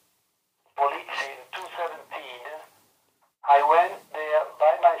Polizzi in 2017, I went there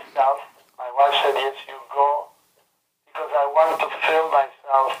by myself. My wife said, yes, you go, because I wanted to fill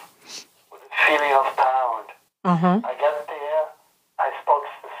myself with a feeling of town. I got there, I spoke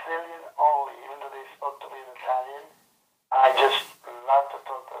Sicilian only, even though they spoke to me in Italian. I just loved to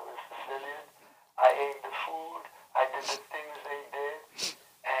talk to them in Sicilian. I ate the food, I did the things they did,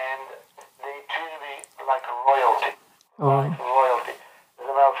 and they treated me like a royalty. Like royalty. As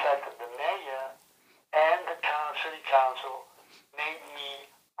a matter of fact, the mayor and the city council made me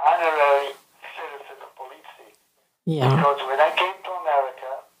honorary citizen of Polizzi. Yeah. Because when I came to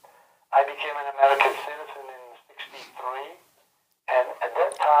America, I became an American citizen in '63, and at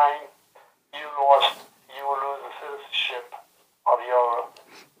that time, you would lose the citizenship of your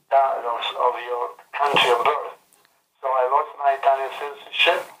country of birth. So I lost my Italian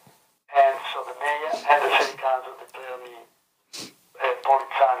citizenship, and so the mayor and the city council declared me a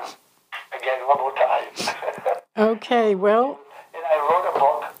Polizano. Again, one more time. Okay, well. And I wrote a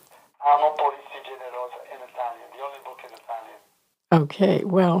book, Amo Polizzi Generosa, in Italian, the only book in Italian. Okay,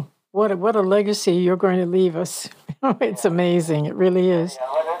 well, what a legacy you're going to leave us. It's amazing. It really is.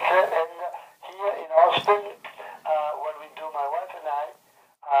 Yeah, well, that's it. And here in Austin, what we do, my wife and I,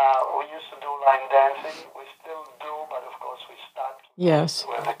 we used to do line dancing. We still do, but of course we stopped. Yes.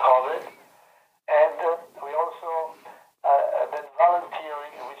 With the COVID. And we also been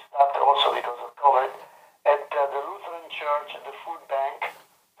volunteering, and we stopped also because of COVID, at the Lutheran Church and the Food Bank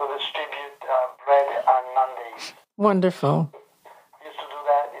to distribute bread on Mondays. Wonderful. We used to do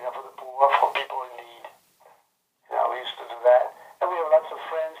that, for the poor, for people in need. We used to do that. And we have lots of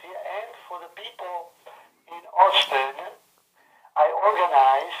friends here. And for the people in Austin, I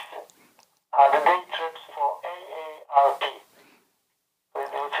organized the day trips for AARP,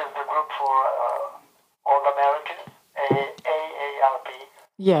 which is the group for all Americans, AARP.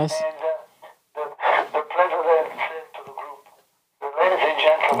 Yes. And the president said to the group, ladies and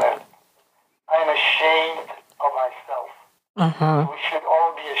gentlemen, I'm ashamed of myself. We should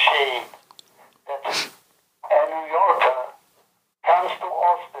all be ashamed.